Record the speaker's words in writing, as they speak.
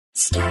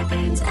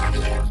Scarpins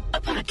Avenue,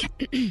 a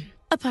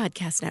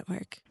podcast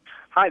network.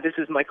 Hi, this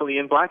is Michael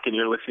Ian Black, and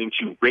you're listening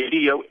to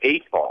Radio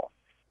 8 Ball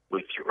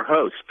with your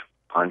host,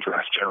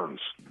 Andras Jones.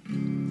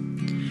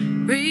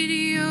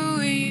 Radio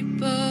 8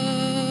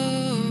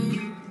 Ball,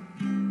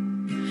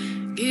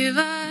 give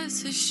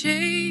us a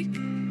shake.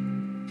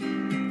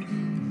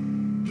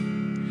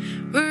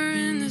 We're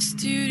in the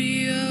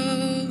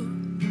studio,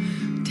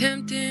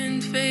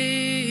 tempting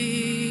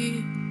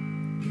fate.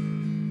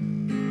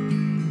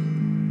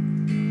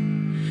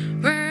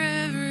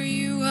 Wherever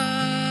you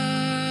are,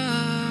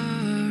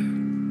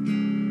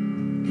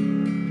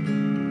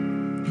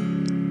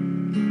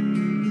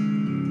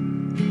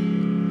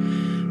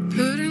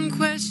 putting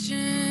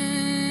questions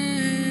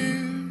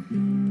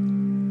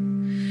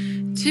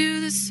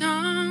to the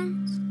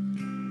songs,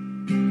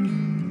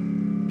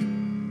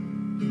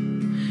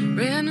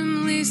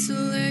 randomly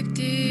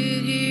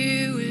selected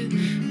here with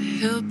the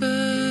help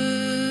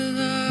of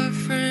our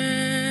friend.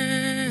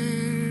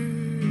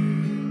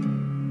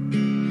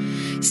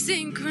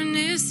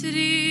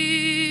 Synchronicity.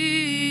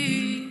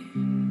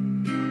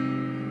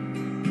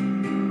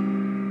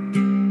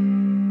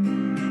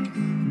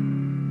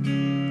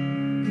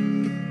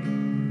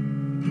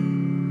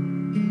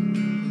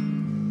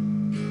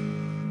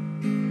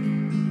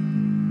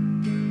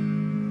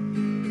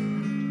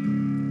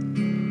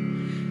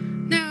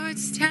 Now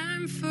it's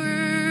time for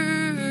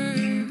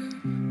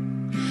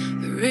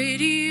the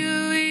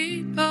Radio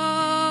 8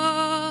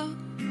 Ball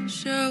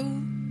Show.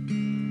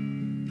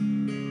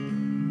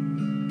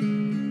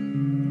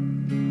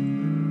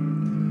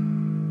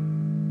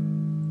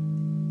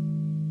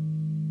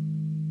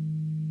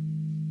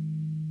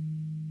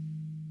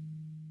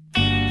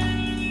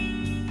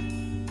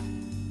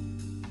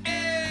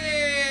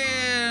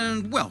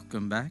 And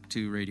welcome back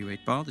to Radio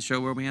 8 Ball, the show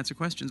where we answer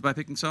questions by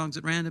picking songs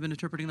at random and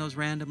interpreting those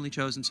randomly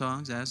chosen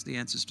songs as the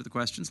answers to the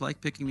questions,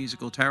 like picking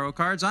musical tarot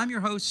cards. I'm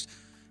your host,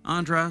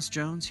 Andras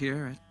Jones,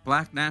 here at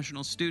Black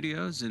National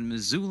Studios in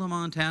Missoula,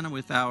 Montana,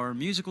 with our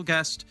musical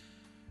guest,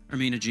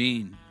 Ermina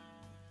Jean.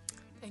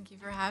 Thank you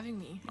for having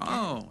me.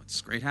 Oh,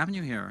 it's great having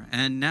you here.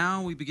 And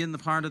now we begin the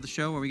part of the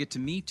show where we get to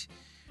meet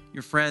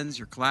your friends,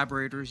 your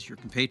collaborators, your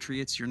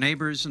compatriots, your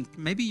neighbors, and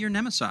maybe your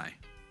nemesi.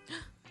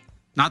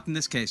 Not in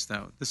this case,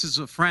 though. This is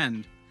a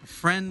friend, a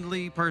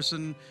friendly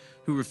person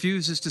who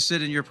refuses to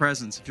sit in your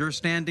presence. If you're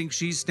standing,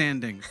 she's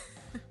standing.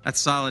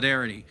 That's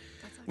solidarity.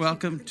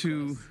 Welcome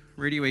to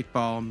Radio 8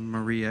 Ball,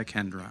 Maria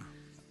Kendra.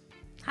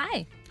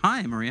 Hi.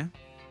 Hi, Maria.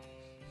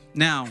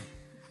 Now,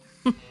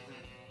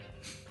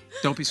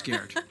 don't be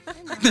scared.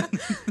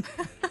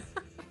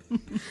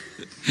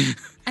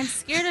 I'm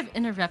scared of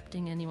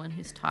interrupting anyone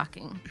who's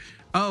talking.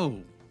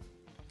 Oh,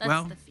 That's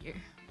well, the fear.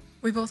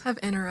 We both have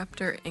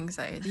interrupter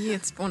anxiety.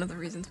 It's one of the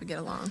reasons we get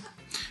along.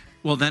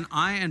 well, then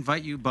I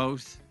invite you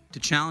both to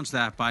challenge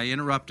that by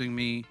interrupting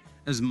me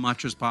as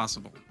much as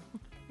possible.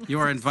 You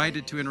are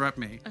invited to interrupt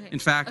me. Okay. In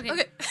fact,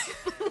 Okay.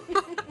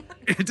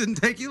 it didn't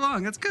take you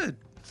long. That's good.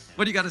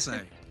 What do you got to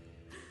say?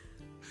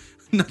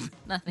 Nothing.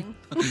 Nothing.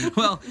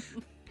 Well,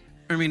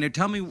 Ermina,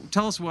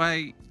 tell us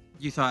why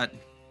you thought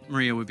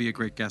Maria would be a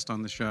great guest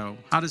on the show.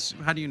 How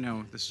do you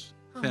know this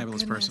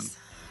fabulous person?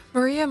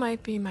 Maria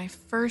might be my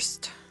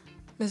first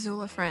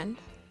Missoula friend.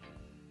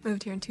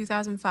 Moved here in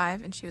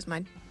 2005, and she was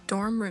my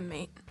dorm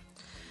roommate.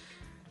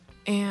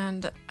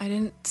 And I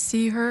didn't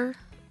see her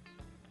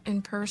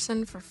in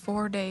person for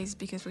 4 days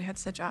because we had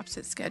such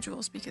opposite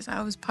schedules, because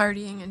I was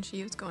partying and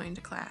she was going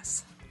to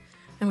class.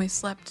 And we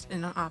slept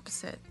in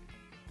opposite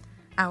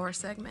hour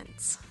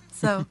segments.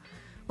 So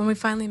when we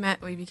finally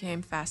met, we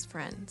became fast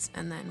friends.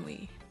 And then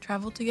we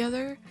traveled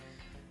together,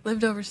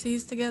 lived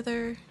overseas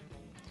together.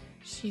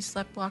 She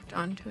sleepwalked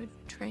onto a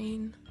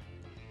train.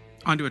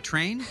 Onto a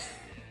train?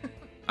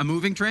 A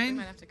moving I train?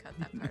 might have to cut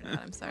that part out.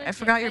 I'm sorry. I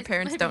forgot your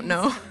parents don't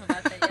know.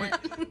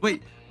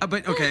 Wait,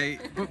 but okay,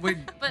 but wait,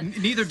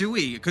 neither do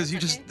we, because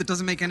that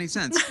doesn't make any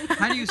sense.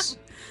 How do you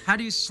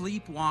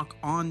sleepwalk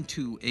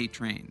onto a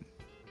train?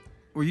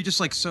 Were you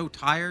just like so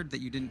tired that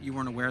you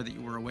weren't aware that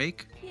you were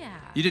awake? Yeah.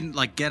 You didn't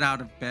like get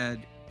out of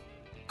bed,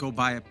 go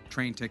buy a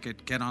train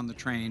ticket, get on the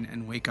train,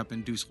 and wake up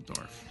in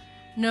Dusseldorf?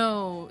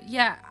 No.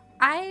 Yeah.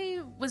 I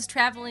was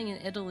traveling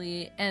in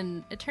Italy,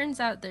 and it turns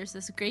out there's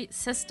this great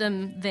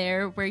system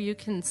there where you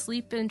can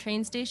sleep in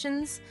train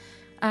stations,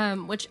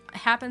 which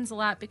happens a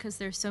lot because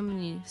there's so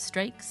many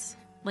strikes,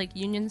 like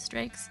union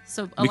strikes.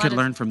 So We could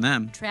learn from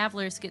them.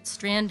 travelers get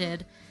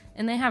stranded,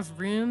 and they have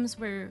rooms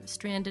where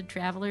stranded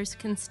travelers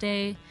can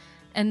stay,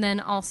 and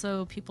then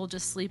also people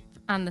just sleep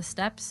on the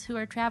steps who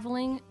are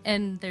traveling,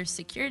 and there's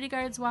security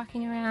guards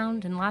walking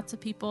around and lots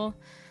of people.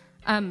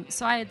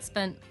 So I had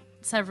spent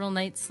several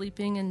nights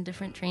sleeping in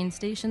different train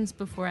stations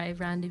before I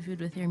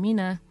rendezvoused with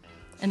Ermina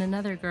and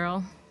another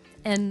girl.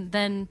 And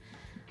then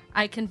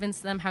I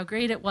convinced them how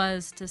great it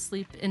was to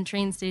sleep in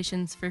train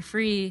stations for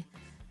free,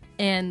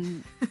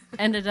 and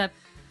ended up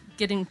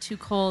getting too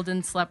cold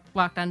and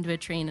walked onto a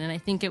train. And I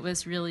think it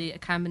was really a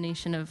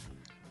combination of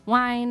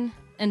wine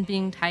and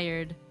being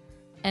tired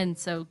And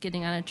so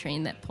getting on a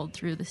train that pulled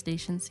through the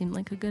station seemed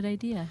like a good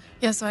idea.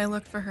 Yeah, so I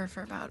looked for her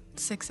for about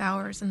 6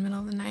 hours in the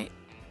middle of the night.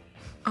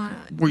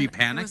 Were you It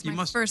panicked? was You my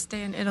must. first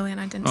day in Italy, and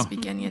I didn't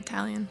speak any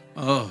Italian.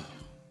 Oh,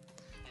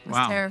 It was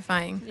wow.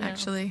 terrifying, Yeah.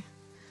 actually.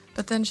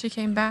 But then she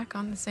came back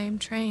on the same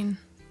train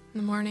in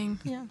the morning.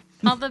 Yeah.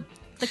 All the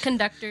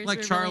conductors Like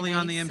were Charlie really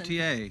on the nice, and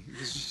MTA. It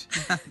was-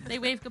 They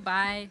waved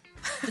goodbye.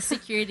 The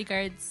security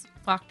guards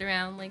walked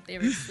around like they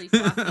were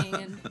sleepwalking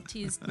and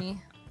teased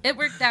me. It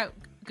worked out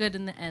good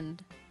in the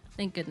end.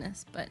 Thank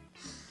goodness. But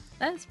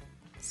that's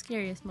the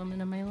scariest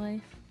moment of my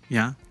life.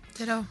 yeah.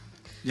 Ditto.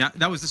 Yeah,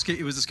 that was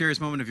it was the scariest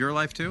moment of your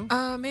life too?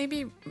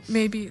 Maybe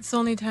it's the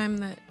only time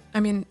that,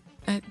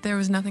 there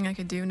was nothing I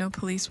could do. No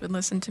police would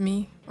listen to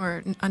me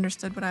or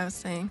understood what I was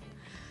saying.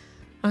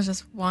 I was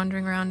just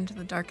wandering around into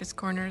the darkest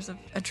corners of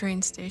a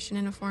train station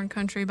in a foreign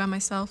country by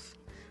myself,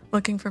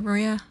 looking for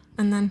Maria.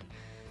 And then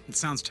It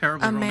sounds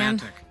terribly a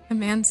romantic.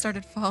 man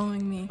started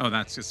following me. Oh,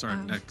 that's just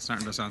starting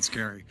to sound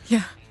scary.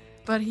 Yeah,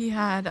 but he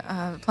had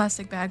a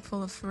plastic bag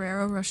full of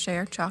Ferrero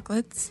Rocher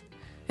chocolates,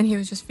 and he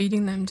was just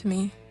feeding them to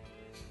me.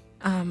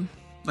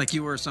 Like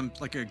you were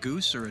like a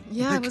goose or a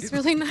Yeah, it was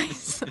really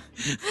nice.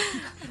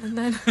 and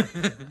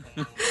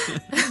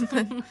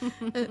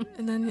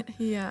then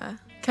he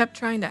kept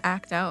trying to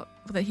act out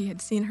that he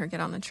had seen her get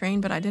on the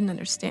train, but I didn't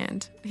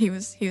understand. He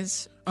was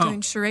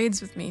doing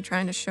charades with me,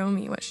 trying to show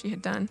me what she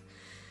had done,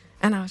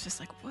 and I was just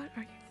like, "What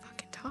are you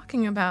fucking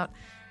talking about?"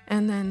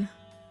 And then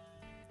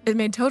it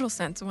made total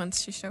sense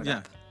once she showed Yeah.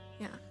 up.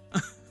 Yeah.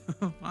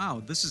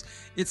 Wow,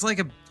 it's like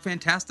a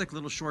fantastic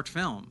little short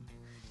film.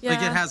 Yeah.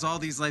 Like it has all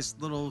these nice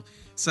little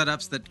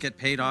setups that get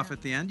paid off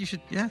at the end. You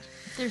should, yeah.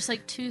 There's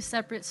like 2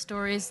 separate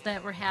stories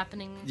that were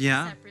happening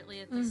Yeah. separately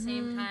at the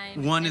same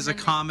time. One and is a then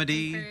they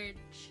comedy. converge.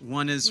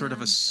 One is sort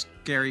of a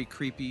scary,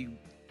 creepy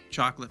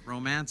chocolate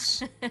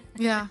romance.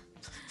 Yeah.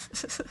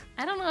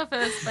 I don't know if it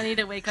was funny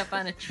to wake up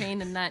on a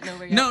train and not know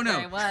where, No. where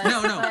I was.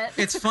 No. but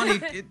It's funny.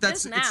 Just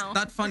It's now.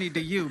 not funny to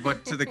you,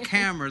 but to the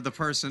camera, the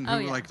person who Oh,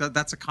 yeah. like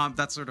that's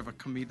sort of a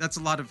comedy. There's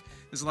a lot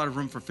of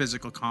room for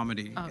physical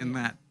comedy Oh, in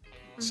yeah. that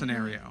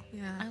scenario.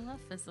 Yeah. I love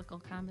physical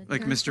comedy.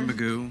 Like Mr.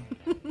 Magoo,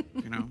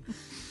 you know.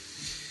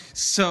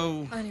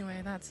 So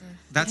Anyway, that's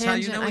how you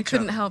tangent know I each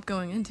couldn't other. help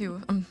going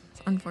into,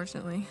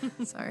 unfortunately.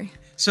 Sorry.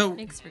 So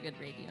Makes for good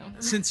radio.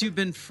 since you've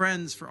been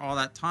friends for all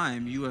that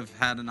time, you have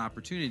had an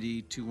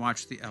opportunity to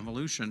watch the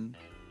evolution,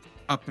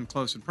 up and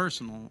close and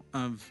personal,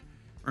 of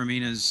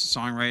Ermina's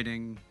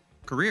songwriting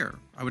career.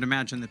 I would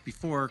imagine that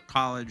before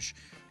college,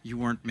 you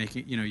weren't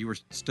making, you were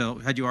still,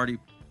 were you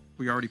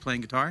already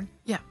playing guitar?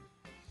 Yeah.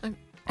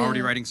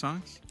 Already writing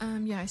songs?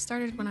 Yeah, I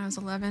started when I was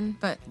 11,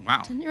 but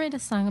Wow. Didn't you write a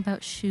song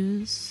about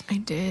shoes I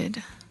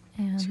did.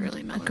 and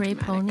really a gray melodramatic.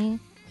 pony?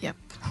 Yep.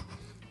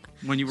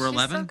 When you were She's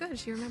 11? so good.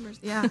 She remembers.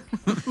 Yeah.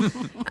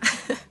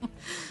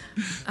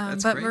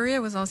 That's but great.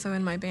 Maria was also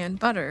in my band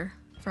Butter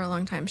for a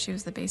long time. She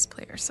was the bass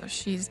player, so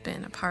she's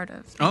been a part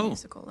of the Oh.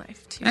 musical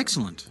life too.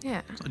 Excellent.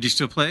 Yeah. Do you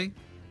still play?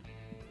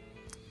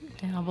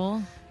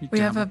 Dabble. We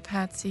have a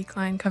Patsy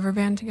Cline cover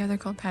band together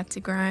called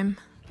Patsy Grime.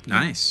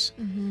 Nice.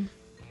 Mm-hmm.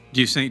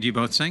 Do you sing? Do you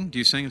both sing? Do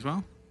you sing as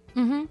well?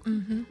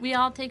 We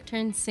all take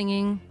turns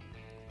singing,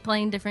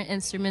 playing different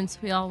instruments.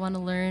 We all want to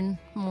learn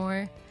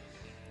more,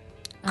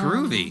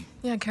 Groovy.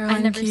 Yeah,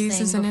 Caroline never Keys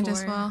sang is in it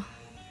as before. well.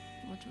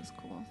 which was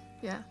cool.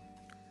 Yeah.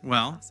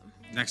 Well, Awesome.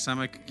 next time,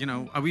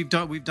 we've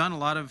done a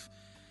lot of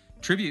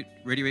tribute.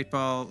 Radio 8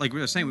 Ball, like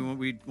we were saying,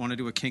 we want to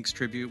do a Kinks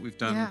tribute. We've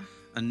done Yeah.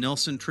 a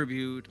Nilsson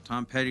tribute, a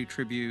Tom Petty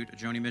tribute, a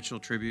Joni Mitchell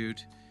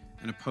tribute,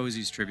 and a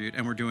Posies tribute,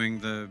 and we're doing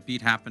the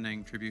Beat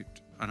Happening tribute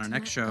on our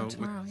next show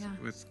tomorrow,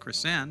 with Chris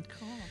Sand.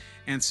 Cool.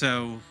 And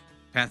so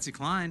Patsy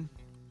Cline,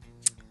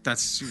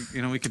 that's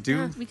we could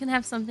do We can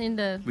have something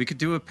to. we could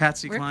do a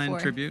Patsy Work Cline for.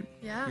 tribute.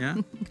 Yeah. Yeah.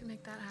 We can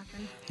make that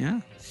happen.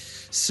 Yeah.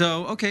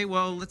 So, okay,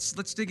 well, let's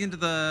dig into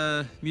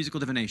the musical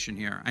divination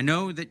here. I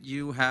know that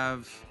you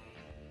have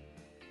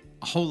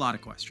a whole lot of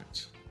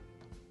questions.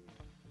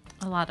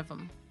 A lot of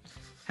them.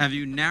 Have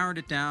you narrowed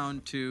it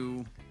down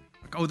to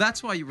oh,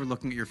 that's why you were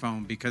looking at your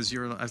phone, because I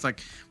was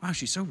like, wow,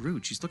 she's so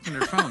rude. She's looking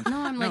at her phone. No,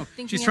 I'm like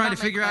thinking she's trying to about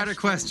my figure out her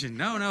question.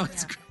 question. No,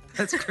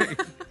 that's great.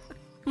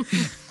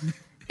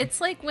 It's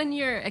like when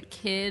you're a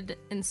kid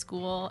in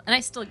school, and I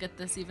still get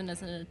this even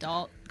as an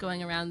adult,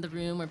 going around the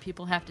room where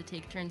people have to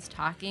take turns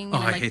talking. And Oh,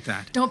 I'm I like, hate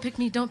that. Don't pick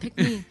me, don't pick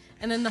me.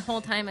 And then the whole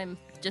time I'm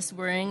just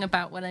worrying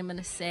about what I'm going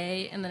to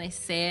say, and then I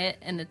say it,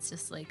 and it's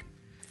just like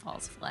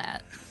falls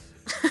flat.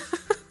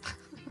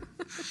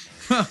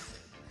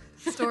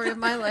 Story of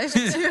my life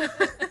too.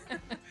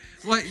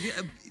 Well, yeah,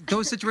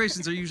 those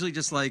situations are usually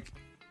just like,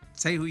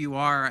 say who you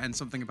are and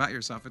something about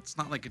yourself. It's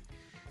not like it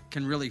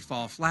can really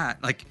fall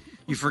flat. Like,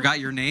 you forgot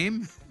your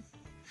name?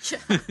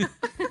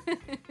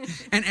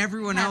 And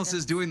everyone else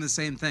is doing the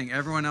same thing.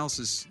 Everyone else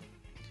is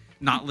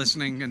not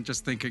listening and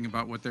just thinking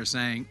about what they're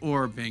saying,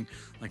 or being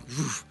like,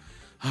 "Woof,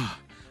 oh,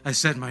 I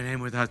said my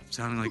name without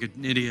sounding like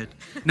an idiot.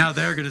 Now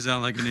they're going to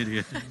sound like an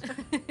idiot."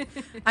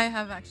 I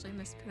have actually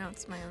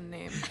mispronounced my own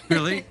name.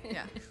 Really?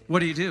 Yeah. What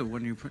do you do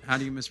when you? How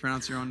do you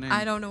mispronounce your own name?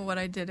 I don't know what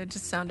I did. It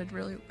just sounded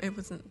really. It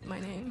wasn't my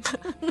name.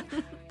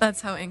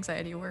 That's how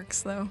anxiety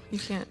works, though. You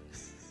can't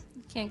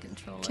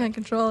control it. can't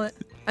control it.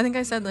 I think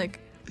I said like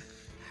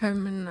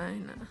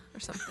Hermanina or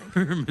something.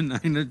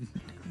 Hermanina.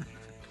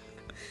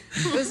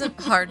 It was a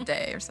hard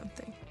day or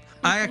something.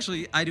 I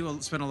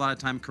spend a lot of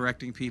time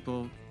correcting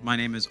people. My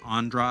name is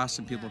Andras,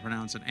 and people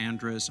pronounce it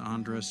Andres,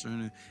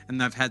 and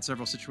I've had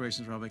several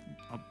situations where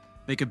I'll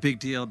make a big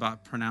deal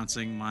about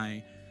pronouncing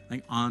my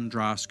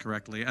Andras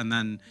correctly, and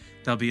then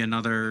there'll be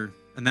another,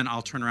 and then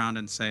I'll turn around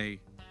and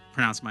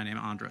pronounce my name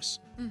Andres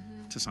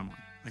to someone.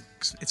 Like,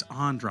 it's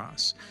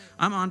Andras.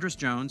 I'm Andras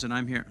Jones, and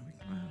I'm here.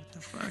 What the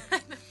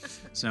fuck?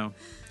 So,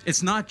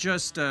 it's not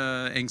just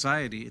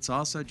anxiety; it's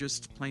also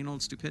just plain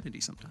old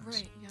stupidity sometimes.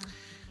 Right. Yeah.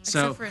 So,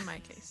 Except for in my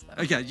case,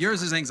 though. yeah,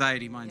 yours is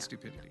anxiety, mine's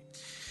stupidity.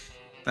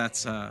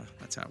 That's how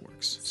it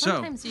works.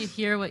 Sometimes you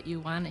hear what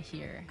you want to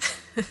hear.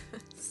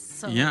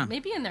 So Yeah.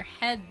 maybe in their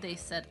head they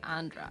said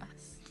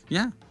Andras.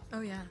 Yeah.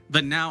 Oh yeah.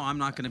 But now I'm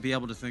not going to be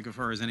able to think of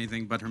her as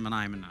anything but her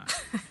Manimana.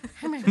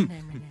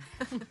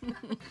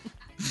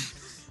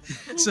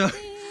 So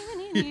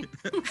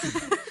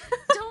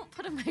Don't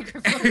put a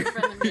microphone in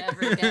front of me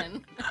ever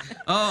again.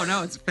 Oh,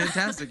 no, it's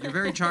fantastic. You're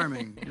very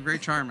charming. You're very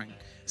charming.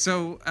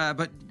 So,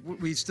 but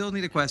we still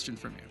need a question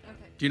from you.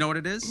 Okay. Do you know what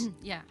it is?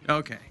 Yeah.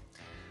 Okay.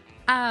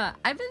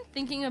 I've been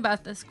thinking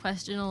about this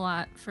question a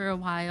lot for a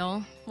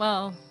while.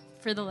 Well,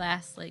 for the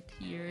last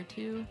year or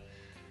two.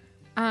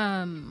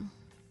 And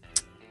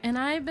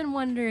I've been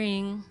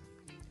wondering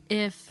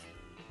if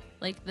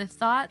the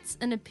thoughts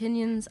and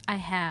opinions I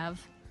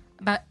have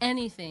about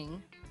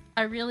anything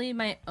are really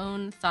my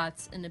own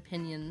thoughts and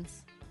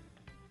opinions,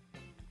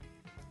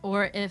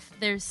 or if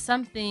there's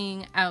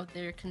something out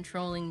there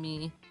controlling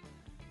me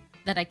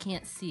that I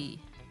can't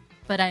see,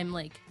 but I'm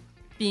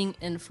being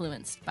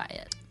influenced by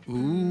it.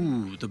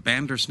 Ooh, the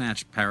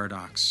Bandersnatch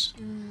paradox.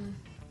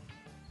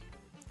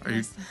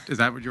 Yes. Is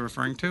that what you're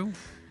referring to?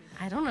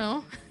 I don't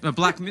know.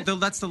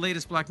 That's the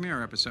latest Black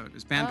Mirror episode.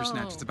 Is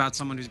Bandersnatch? Oh. It's about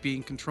someone who's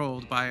being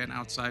controlled by an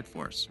outside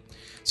force.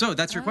 So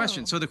that's your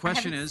question. So the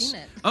question haven't is, seen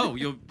it.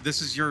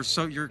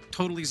 you're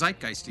totally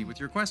zeitgeisty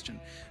with your question.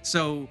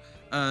 So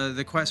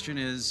the question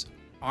is,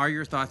 are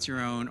your thoughts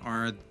your own,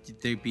 or are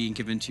they being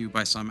given to you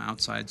by some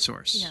outside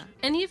source? Yeah.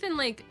 And even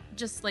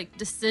just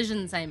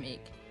decisions I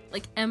make.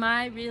 Am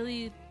I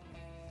really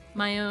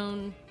my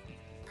own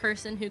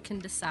person who can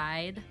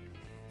decide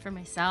for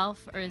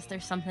myself, or is there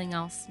something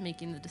else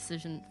making the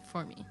decision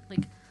for me?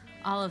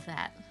 All of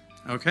that.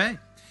 Okay.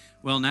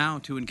 Well, now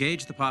to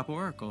engage the Pop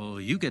Oracle,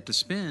 you get to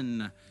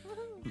spin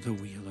the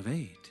Wheel of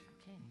Eight.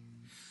 Okay.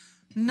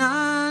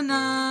 Na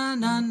na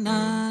na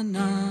na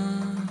na.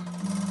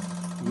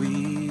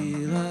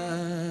 Wheel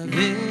of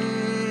Eight.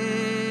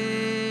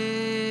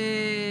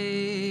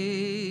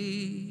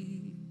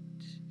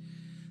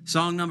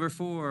 Song number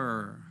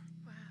 4.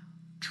 Wow.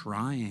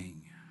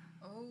 Trying.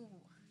 Oh.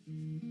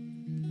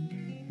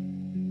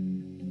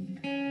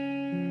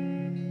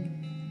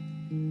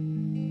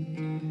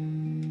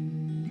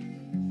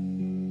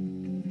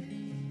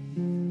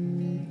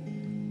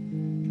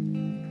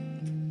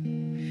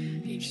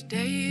 Each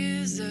day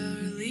is a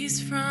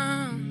release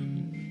from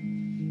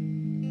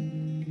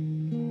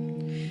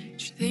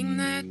each thing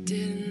that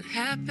didn't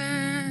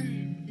happen.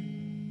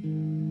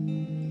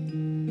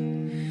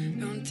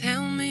 Don't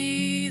tell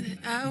me that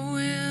I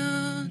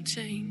will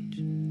change.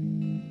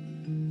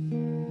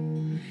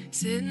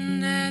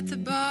 Sitting at the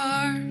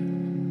bar,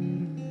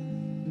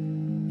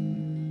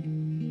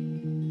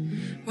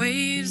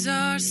 waves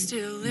are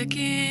still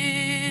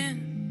licking,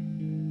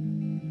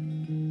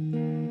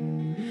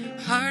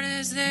 hard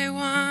as they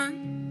want.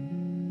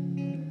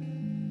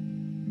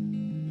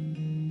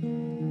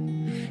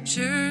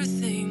 Sure,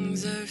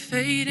 things are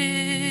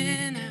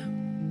fading out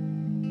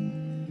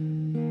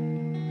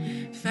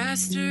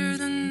faster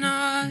than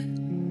not.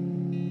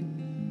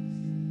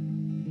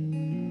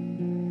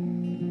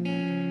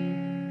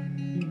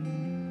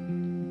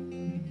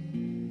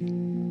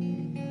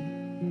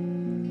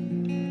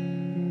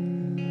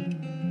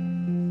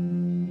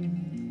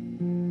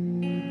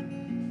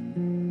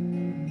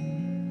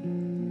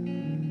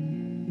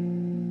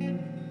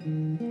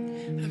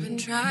 I've been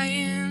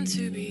trying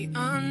to be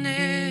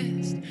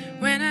honest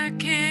when I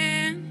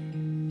can.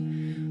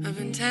 I've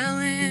been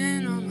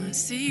telling all my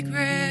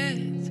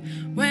secrets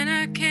when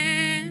I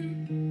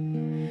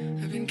can.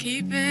 I've been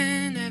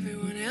keeping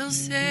everyone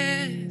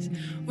else's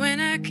when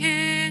I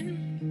can.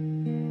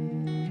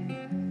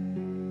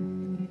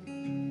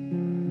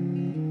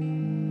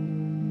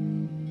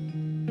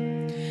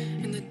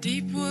 In the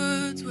deep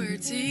woods where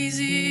it's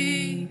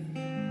easy,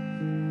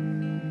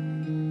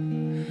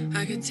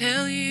 I could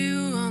tell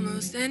you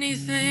almost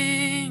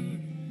anything.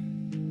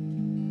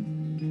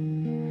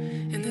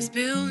 In this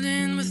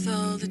building with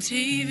all the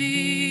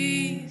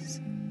TVs,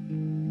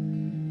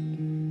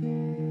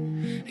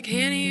 I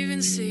can't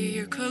even see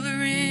your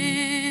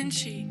coloring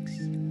cheeks.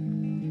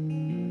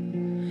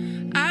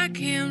 I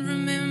can't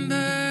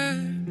remember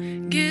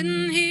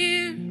getting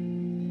here.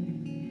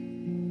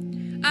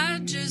 I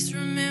just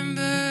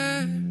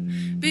remember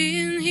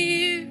being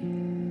here.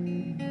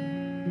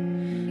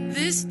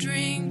 This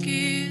drink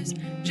is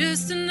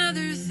just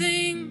another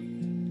thing,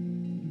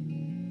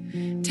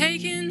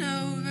 taking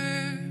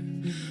over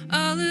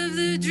all of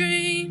the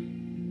dream.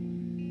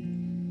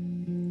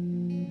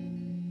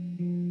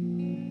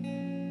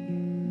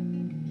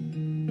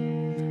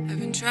 I've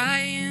been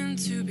trying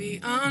to be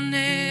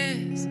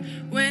honest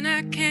when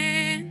I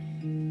can.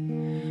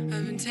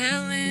 I've been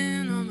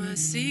telling all my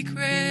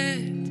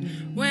secrets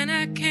when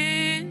I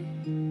can.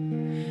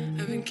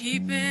 I've been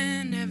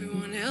keeping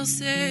everyone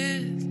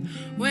else's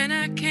when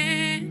I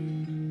can.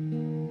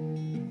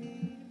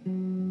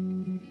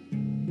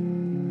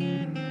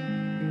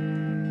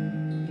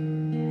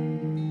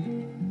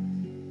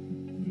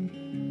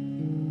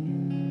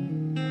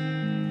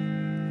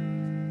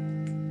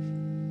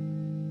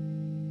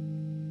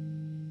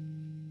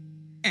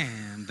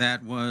 And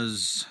that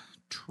was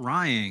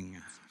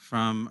Trying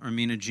from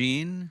Ermina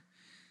Jean.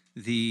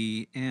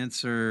 The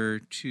answer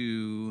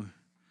to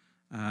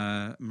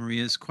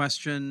Maria's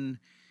question,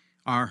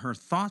 are her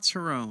thoughts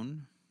her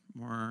own,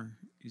 or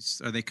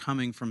are they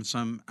coming from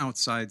some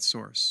outside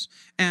source?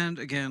 And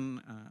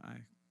again,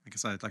 I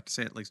guess I'd like to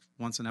say at least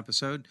once an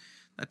episode,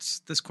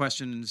 this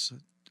question is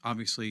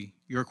obviously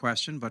your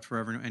question, but for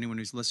anyone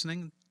who's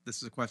listening, this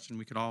is a question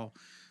we could all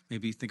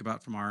maybe think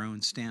about from our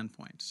own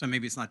standpoint. So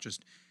maybe it's not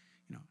just,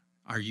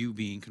 are you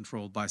being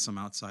controlled by some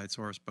outside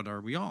source, but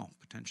are we all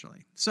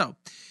potentially? So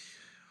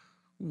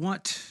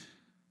what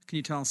can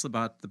you tell us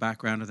about the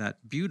background of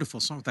that beautiful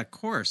song? That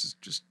chorus is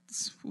just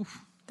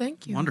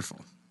Thank you.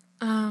 Wonderful.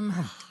 Give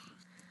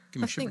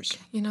me shivers.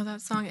 Think,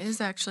 that song is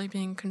actually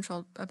being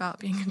controlled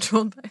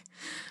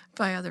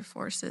by other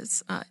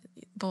forces,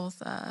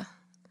 both, I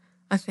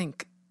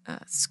think,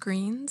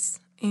 screens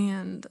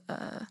and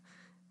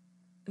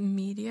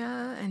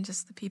media and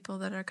just the people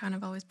that are kind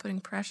of always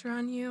putting pressure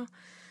on you,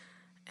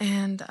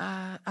 and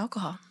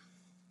alcohol.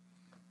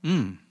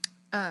 And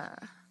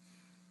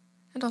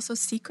also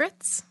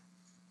secrets,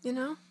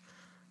 but,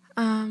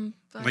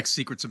 like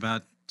secrets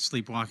about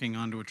sleepwalking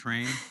onto a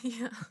train.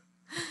 Yeah.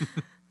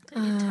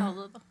 That you tell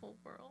the whole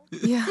world.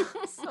 Yeah.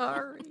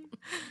 Sorry.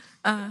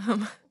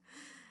 Yeah,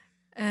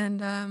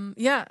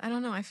 I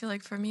don't know. I feel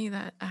like for me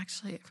that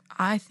actually,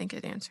 I think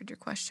it answered your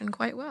question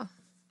quite well.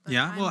 But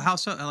Yeah. Well, how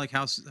so?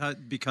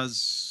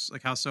 Because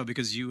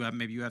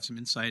maybe you have some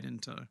insight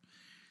into.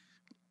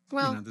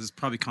 Well, there's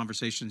probably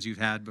conversations you've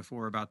had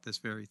before about this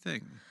very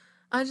thing.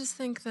 I just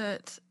think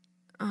that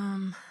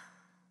I'm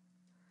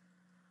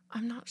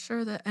not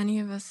sure that any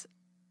of us.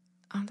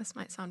 This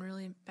might sound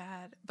really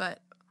bad, but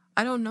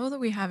I don't know that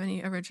we have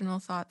any original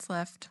thoughts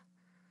left.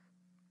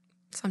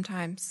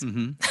 Sometimes,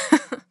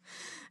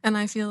 and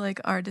I feel like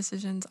our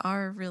decisions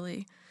are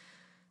really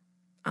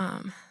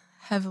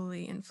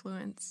heavily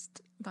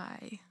influenced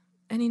by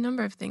any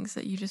number of things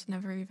that you just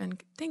never even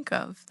think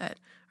of that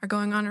are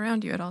going on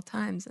around you at all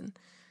times, and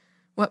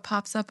what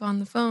pops up on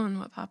the phone,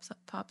 what pops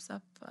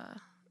up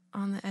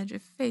on the edge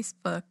of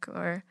Facebook,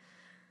 or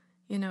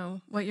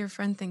what your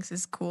friend thinks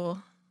is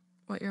cool,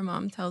 what your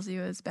mom tells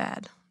you is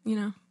bad,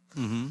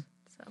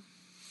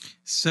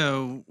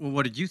 So,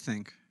 what did you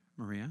think,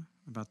 Maria,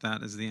 about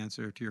that as the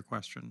answer to your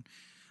question?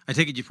 I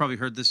take it you've probably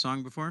heard this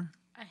song before?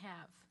 I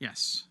have.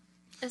 Yes.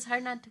 It's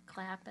hard not to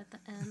clap at the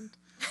end.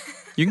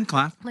 You can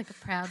clap. Like a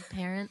proud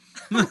parent.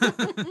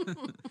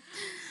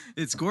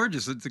 It's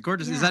gorgeous. It's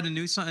gorgeous. Yeah. Is that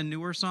a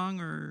newer song,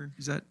 or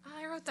is that?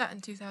 I wrote that in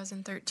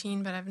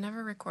 2013, but I've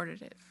never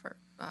recorded it for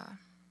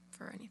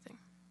anything.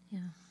 Yeah.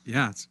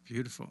 Yeah, it's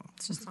beautiful.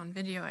 It's just on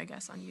video, I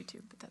guess, on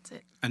YouTube, but that's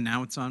it. And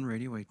now it's on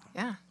Radio 8.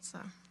 Yeah, so.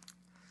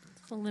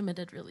 It's a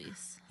limited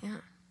release. Yeah.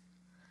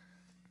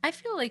 I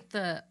feel like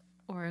the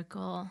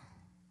Oracle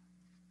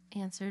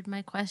answered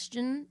my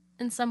question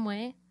in some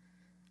way.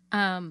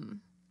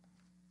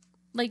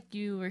 Like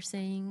you were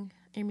saying,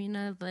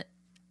 Ermina,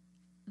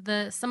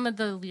 that some of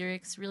the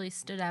lyrics really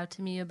stood out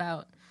to me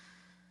about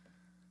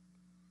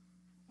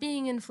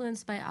being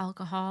influenced by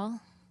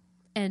alcohol,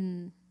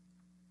 and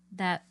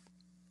that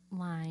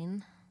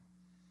line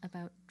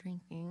about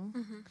drinking.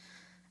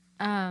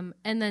 And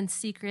then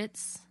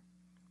secrets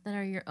that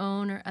are your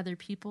own or other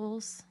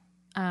people's.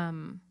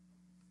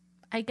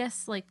 I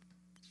guess like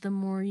the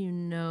more you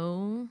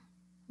know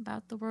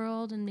about the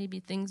world and maybe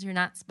things you're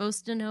not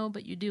supposed to know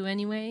but you do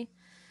anyway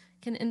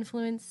can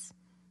influence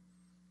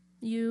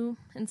you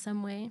in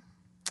some way.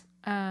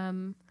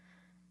 And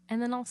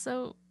then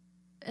also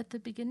at the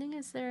beginning,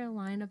 is there a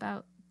line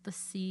about the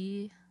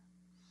sea?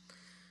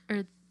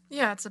 Or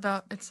Yeah, it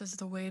says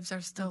the waves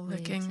are still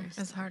waves licking are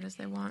as still hard as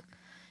they want.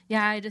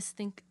 yeah, I just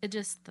think it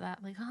just thought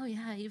like, oh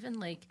yeah, even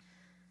like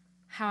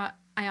how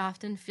I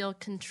often feel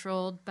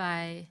controlled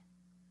by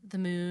the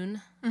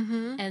moon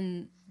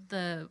and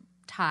the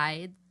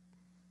tide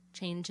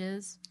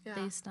changes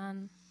based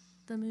on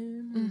the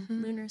moon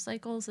and lunar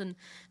cycles, and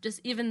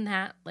just even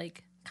that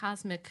like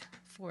cosmic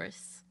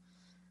force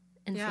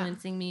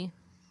influencing me.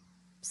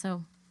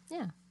 So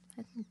yeah,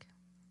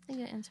 I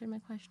think it answered my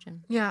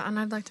question. Yeah, and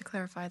I'd like to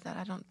clarify that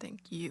I don't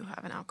think you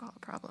have an alcohol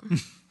problem.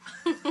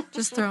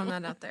 Just throwing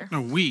that out there.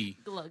 No, we.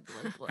 Glug,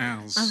 glug, glug.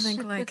 As, I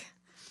think like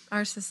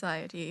our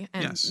society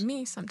and Yes.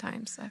 me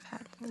sometimes I've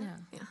had. Yeah.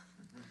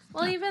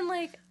 Well, even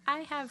like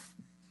I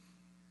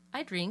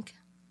drink,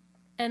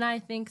 and I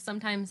think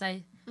sometimes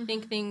I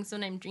think things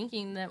when I'm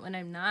drinking that when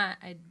I'm not,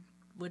 I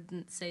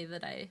wouldn't say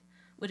that I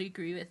would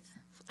agree with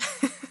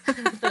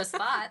those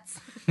thoughts.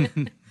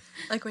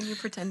 Like when you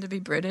pretend to be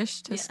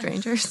British to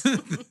strangers.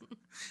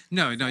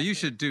 no, you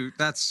should do.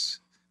 That's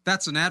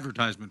an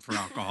advertisement for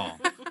alcohol.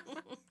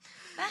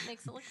 That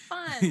makes it look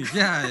fun.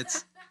 Yeah,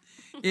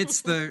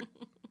 it's the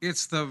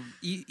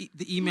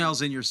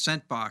emails in your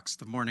sent box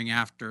the morning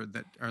after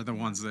that are the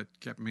ones that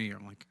kept me.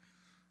 I'm like,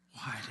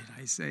 why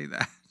did I say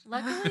that?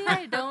 Luckily,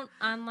 I don't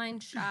online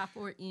shop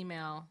or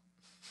email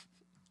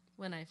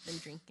when I've been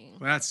drinking.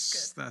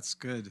 That's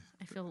good.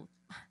 I feel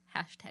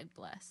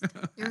 #blessed.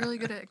 You're really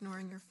good at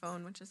ignoring your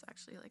phone, which is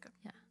actually like a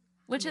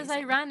Which is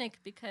Amazing. ironic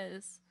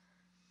because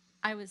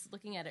I was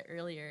looking at it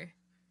earlier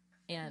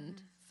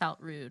and felt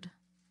rude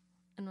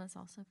and was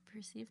also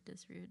perceived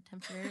as rude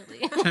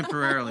temporarily.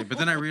 Temporarily, but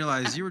then I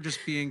realized you were just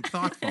being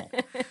thoughtful.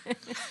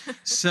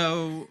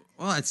 So,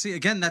 well, I'd see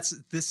again. This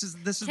is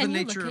the Can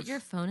you nature look of at your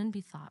phone and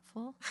be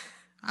thoughtful?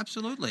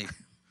 absolutely.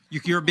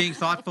 You're being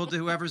thoughtful to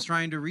whoever's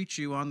trying to reach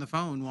you on the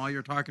phone while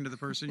you're talking to the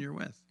person you're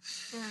with.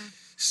 yeah.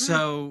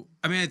 So,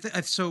 I mean,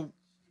 so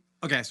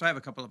I have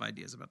a couple of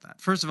ideas about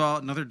that. First of all,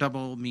 another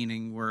double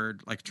meaning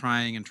word like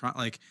trying and try,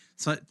 like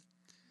so,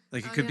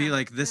 like it could be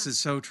like this is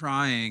so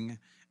trying,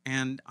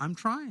 and I'm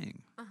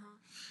trying.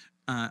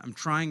 I'm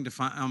trying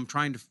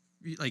to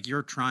like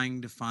you're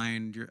trying to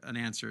find an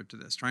answer to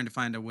this, trying to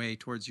find a way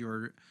towards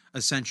your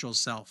essential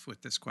self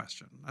with this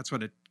question. That's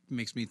what it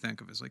makes me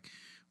think of is like,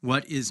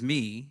 what is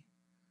me,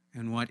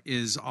 and what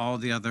is all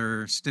the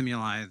other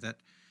stimuli that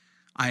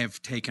I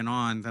have taken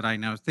on that I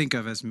now think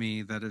of as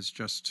me that is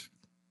just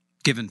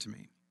given to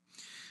me.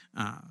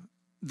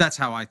 That's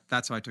how I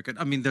took it.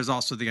 I mean, there's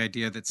also the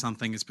idea that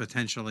something is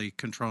potentially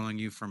controlling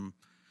you from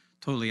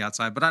totally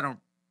outside, but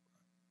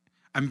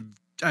I'm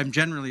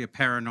generally a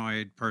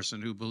paranoid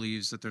person who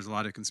believes that there's a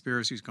lot of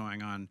conspiracies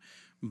going on,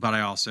 but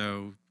I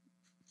also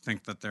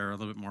think that they're a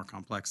little bit more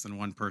complex than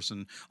one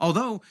person.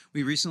 Although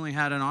we recently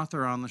had an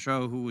author on the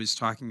show who was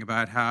talking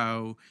about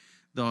how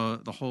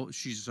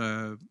she's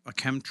a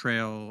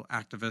chemtrail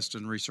activist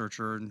and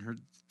researcher, and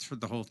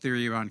the whole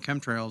theory around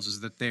chemtrails is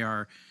that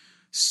they're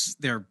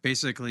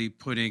basically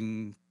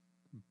putting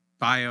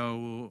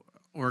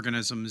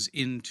bioorganisms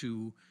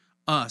into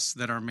us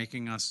that are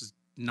making us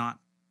not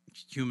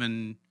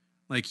human,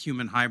 like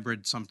human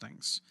hybrid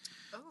somethings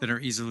that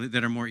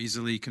are more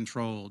easily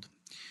controlled.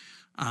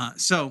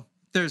 So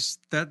there's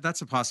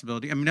that's a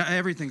possibility. I mean,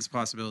 everything's a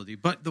possibility,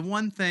 but the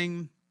one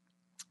thing,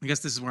 I guess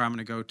this is where I'm going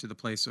to go to the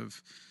place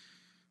of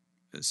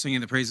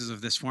singing the praises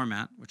of this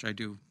format, which I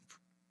do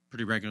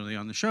pretty regularly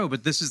on the show.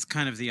 But this is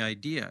kind of the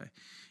idea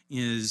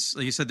is,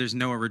 like you said, there's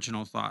no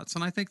original thoughts.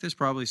 And I think there's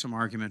probably some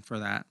argument for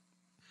that.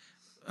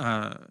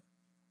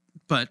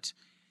 But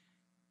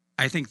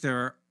I think there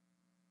are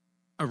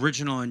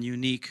original and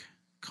unique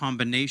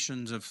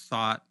combinations of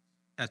thought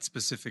at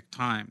specific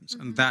times.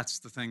 And that's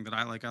the thing that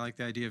I like. I like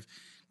the idea of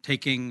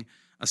taking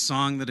a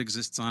song that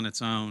exists on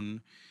its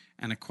own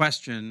and a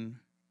question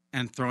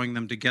and throwing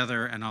them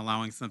together and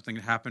allowing something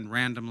to happen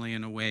randomly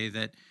in a way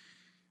that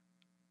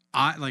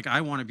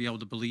I want to be able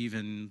to believe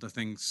in the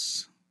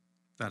things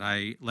that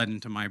I let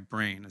into my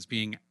brain as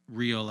being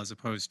real as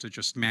opposed to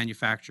just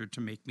manufactured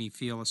to make me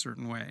feel a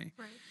certain way.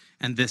 Right.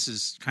 And this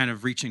is kind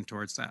of reaching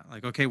towards that.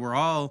 Like, okay, we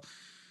all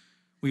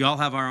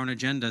have our own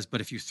agendas,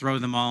 but if you throw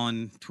them all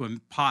into a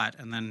pot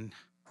and then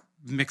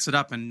mix it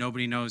up and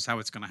nobody knows how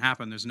it's going to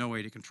happen, there's no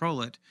way to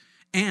control it.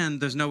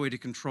 And there's no way to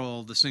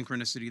control the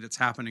synchronicity that's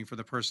happening for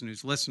the person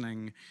who's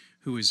listening,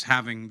 who is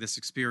having this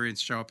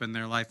experience show up in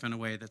their life in a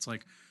way that's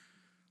like,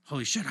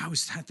 holy shit, I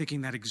was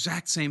thinking that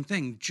exact same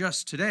thing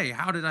just today.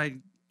 How did I,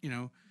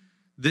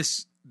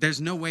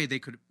 there's no way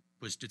did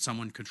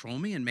someone control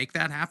me and make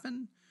that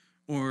happen?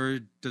 Or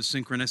does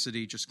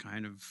synchronicity just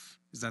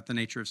is that the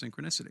nature of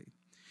synchronicity?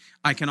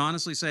 I can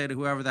honestly say to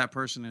whoever that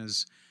person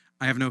is,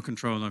 I have no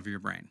control over your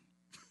brain.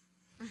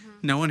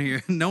 No one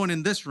here, no one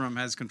in this room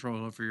has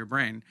control over your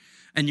brain.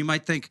 And you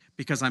might think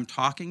because I'm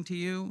talking to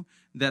you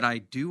that I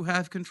do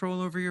have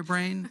control over your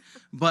brain,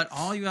 but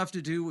all you have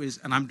to do is,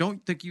 and I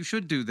don't think you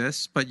should do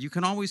this, but you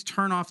can always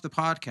turn off the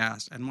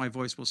podcast and my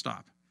voice will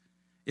stop.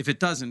 If it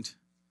doesn't,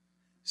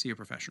 see a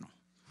professional.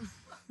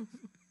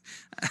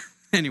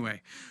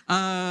 Anyway,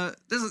 Radio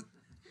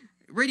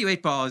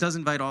 8 Ball does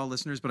invite all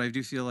listeners, but I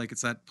do feel like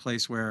it's that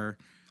place where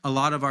a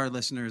lot of our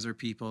listeners are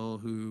people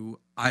who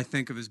I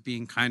think of as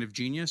being kind of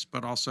genius,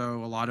 but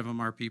also a lot of them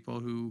are people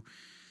who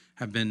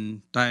have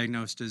been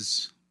diagnosed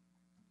as,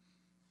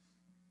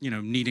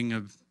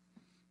 needing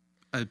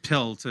a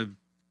pill to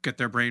get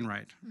their brain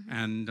right.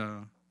 And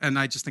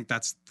I just think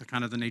that's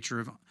the nature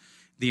of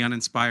the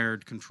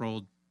uninspired,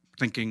 controlled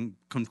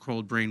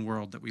brain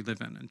world that we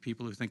live in. And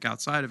people who think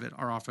outside of it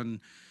are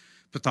often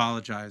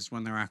pathologized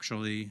when they're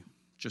actually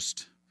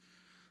just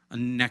a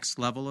next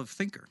level of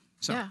thinker.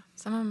 So Yeah,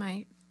 some of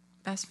my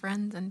best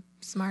friends and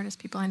smartest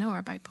people I know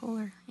are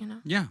bipolar,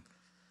 yeah.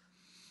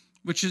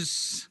 Which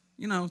is,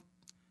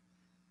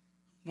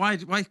 why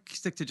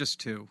stick to just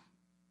two?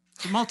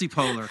 It's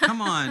multipolar.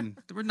 Come on.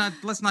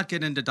 Let's not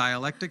get into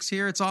dialectics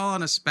here. It's all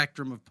on a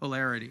spectrum of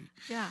polarity.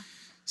 Yeah.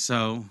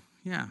 So,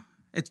 yeah.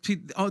 It's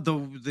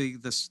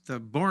the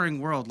boring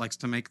world likes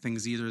to make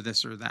things either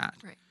this or that.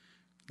 Right.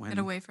 When, Get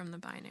away from the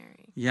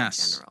binary.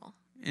 Yes. In general.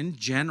 In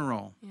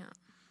general.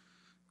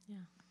 Yeah.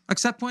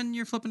 Except when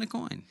you're flipping a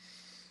coin.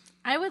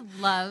 I would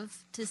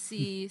love to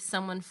see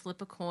someone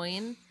flip a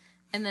coin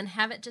and then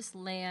have it just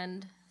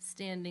land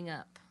standing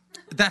up.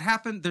 That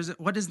happened.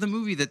 What is the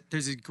movie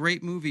there's a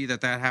great movie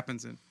that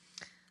happens in?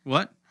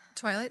 What?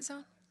 Twilight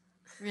Zone?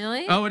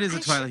 Really? Oh, it is a I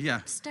Twilight. should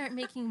Yeah. Start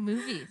making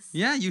movies.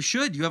 Yeah, you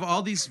should. You have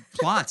all these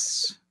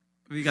plots.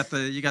 You got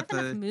Enough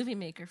the movie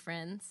maker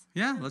friends.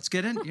 Yeah, let's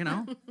get in,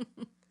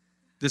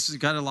 This has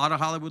got a lot of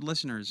Hollywood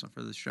listeners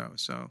for this show.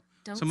 So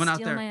Don't someone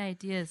steal out there. my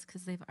ideas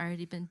because they've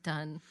already been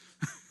done.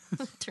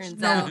 Turns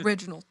No out.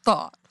 original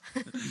thought.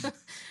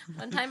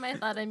 One time I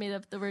thought I made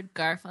up the word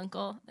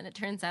Garfunkel, and it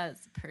turns out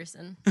it's a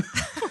person.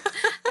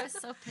 I was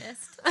so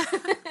pissed.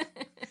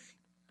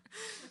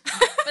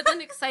 But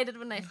then excited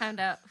when I found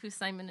out who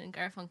Simon and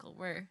Garfunkel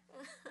were.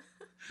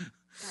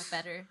 Got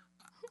better.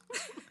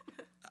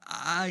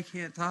 I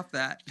can't top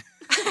that.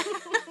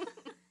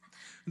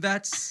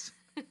 That's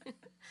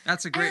a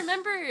I great.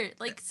 remember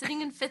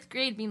sitting in 5th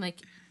grade being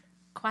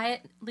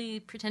quietly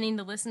pretending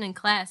to listen in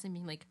class and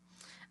being like,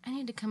 I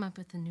need to come up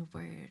with a new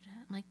word.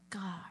 I'm like,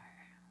 gar.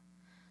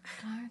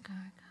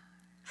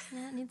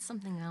 Yeah, it needs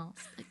something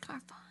else. Like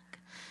Garfunk.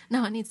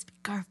 No, it needs to be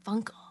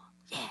Garfunkel.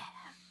 Yeah.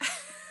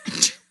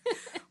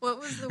 What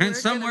was the And word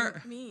somewhere-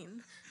 gonna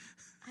mean?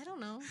 I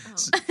don't know.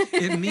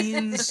 It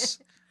means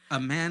a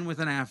man with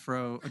an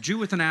afro, a Jew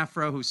with an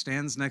afro who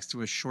stands next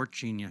to a short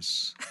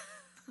genius.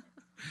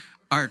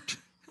 Art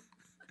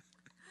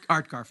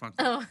Garfunkel.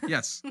 Oh.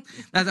 Yes.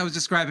 I was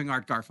describing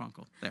Art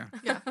Garfunkel there.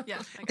 Yeah. I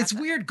got It's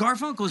that. weird.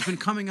 Garfunkel has been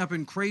coming up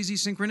in crazy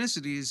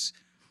synchronicities.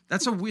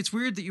 It's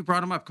weird that you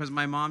brought him up because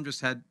my mom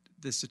just had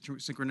this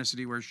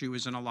synchronicity where she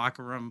was in a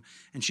locker room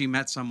and she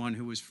met someone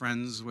who was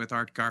friends with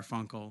Art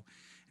Garfunkel.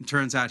 And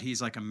turns out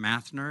he's like a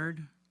math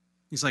nerd.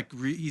 He's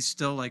he's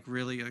still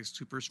really a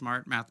super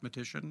smart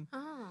mathematician.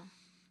 Oh,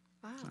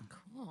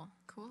 wow.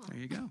 Cool. There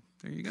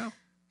you go.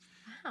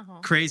 Wow.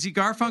 Crazy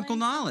Learn Garfunkel something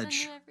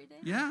knowledge. new every day.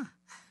 Yeah.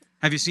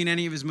 Have you seen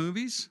any of his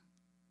movies?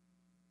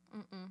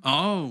 Mm-mm.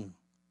 Oh,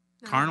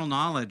 No. Carnal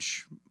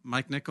Knowledge.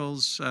 Mike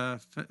Nichols'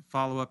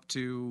 follow-up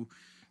to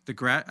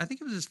I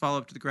think it was his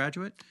follow-up to The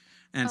Graduate.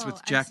 And it's Oh, with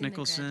I've Jack seen The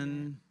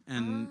Nicholson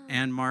and Oh.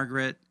 Anne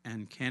Margaret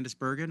and Candice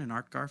Bergen and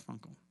Art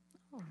Garfunkel.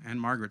 Oh. Anne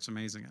Margaret's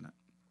amazing in it.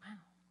 Wow.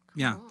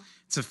 Yeah. Cool.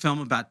 It's a film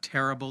about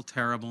terrible,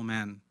 terrible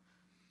men.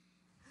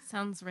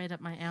 Sounds right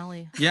up my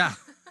alley. Yeah.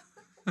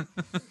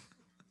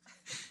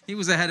 He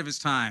was ahead of his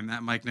time,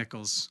 that Mike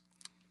Nichols.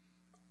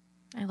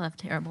 I love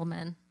terrible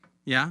men.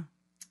 Yeah?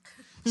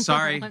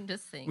 Sorry. I'm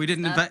just saying. We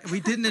didn't stuff.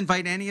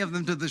 invite any of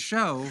them to the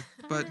show,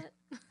 but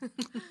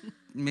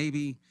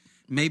maybe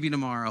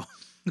tomorrow.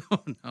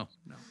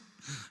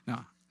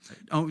 No.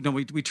 Oh no,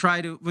 we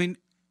try to.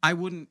 I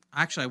wouldn't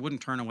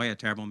turn away a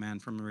terrible man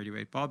from a Radio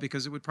 8 Ball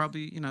because it would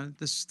probably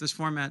this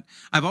format.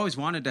 I've always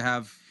wanted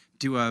to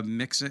do a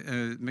mix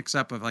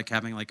up of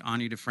having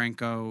Ani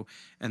DeFranco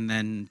and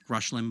then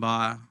Rush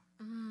Limbaugh.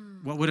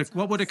 What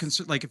would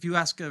if you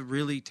ask a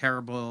really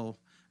terrible,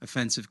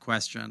 offensive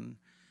question?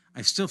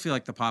 I still feel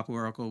like the Pop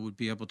Oracle would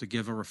be able to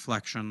give a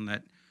reflection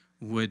that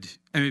would,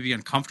 and it'd be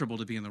uncomfortable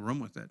to be in the room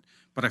with it,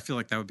 but I feel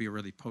like that would be a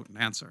really potent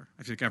answer.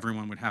 I feel like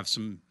everyone would have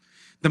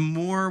the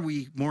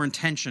more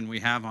intention we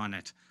have on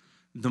it,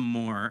 the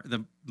more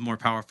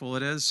powerful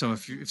it is. So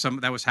if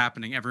that was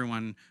happening,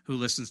 everyone who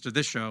listens to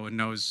this show and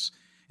knows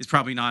is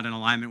probably not in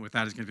alignment with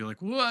that is going to be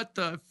like, what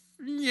the,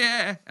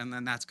 yeah. And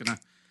then that's going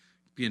to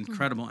be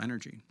incredible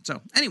energy.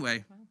 So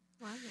anyway,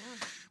 Wow,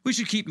 yeah. we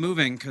should keep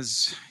moving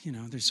because,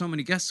 there's so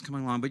many guests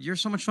coming along, but you're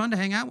so much fun to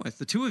hang out with.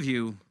 The two of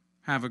you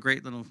have a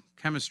great little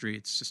chemistry.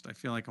 It's just, I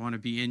feel like I want to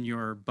be in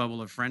your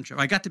bubble of friendship.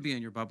 I got to be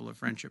in your bubble of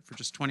friendship for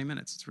just 20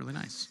 minutes. It's really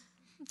nice.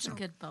 It's a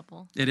good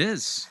bubble. It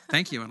is.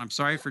 Thank you. And I'm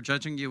sorry for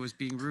judging you as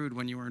being rude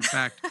when you were, in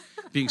fact,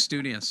 being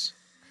studious.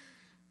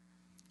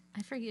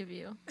 I forgive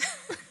you.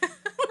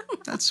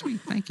 That's sweet.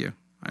 Thank you.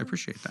 I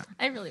appreciate that.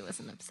 I really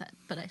wasn't upset,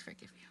 but I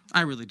forgive you.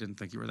 I really didn't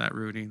think you were that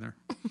rude either.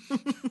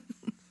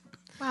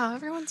 Wow,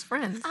 everyone's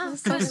friends. Oh, This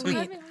is so good. sweet.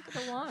 Let me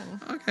get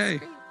along. Okay.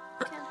 Great.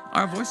 Okay.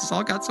 Our voices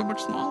all got so much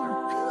smaller.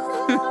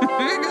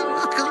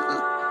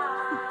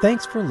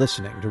 Thanks for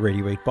listening to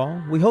Radio 8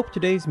 Ball. We hope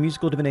today's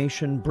musical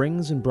divination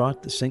brings and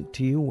brought the sync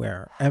to you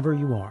wherever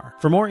you are.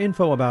 For more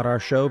info about our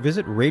show,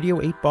 visit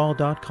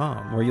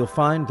radio8ball.com, where you'll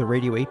find the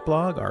Radio 8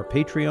 blog, our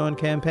Patreon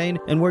campaign,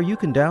 and where you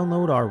can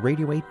download our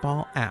Radio 8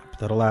 Ball app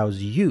that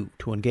allows you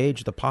to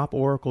engage the Pop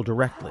Oracle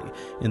directly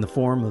in the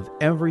form of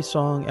every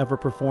song ever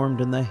performed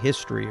in the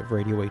history of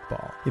Radio 8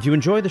 Ball. If you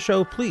enjoy the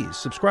show, please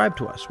subscribe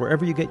to us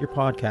wherever you get your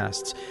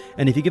podcasts,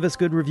 and if you give us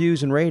good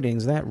reviews and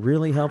ratings, that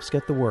really helps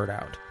get the word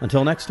out.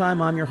 Until next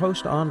time, I'm your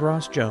host,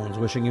 Andros Jones,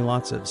 wishing you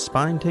lots of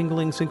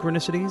spine-tingling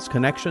synchronicities,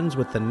 connections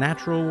with the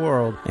natural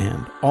world,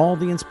 and all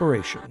the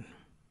inspiration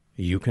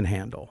you can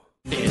handle.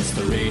 It's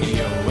the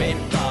Radio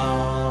 8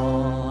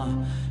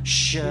 Ball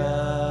Show.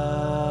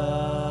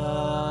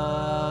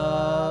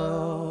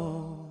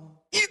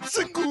 It's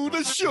a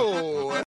good show.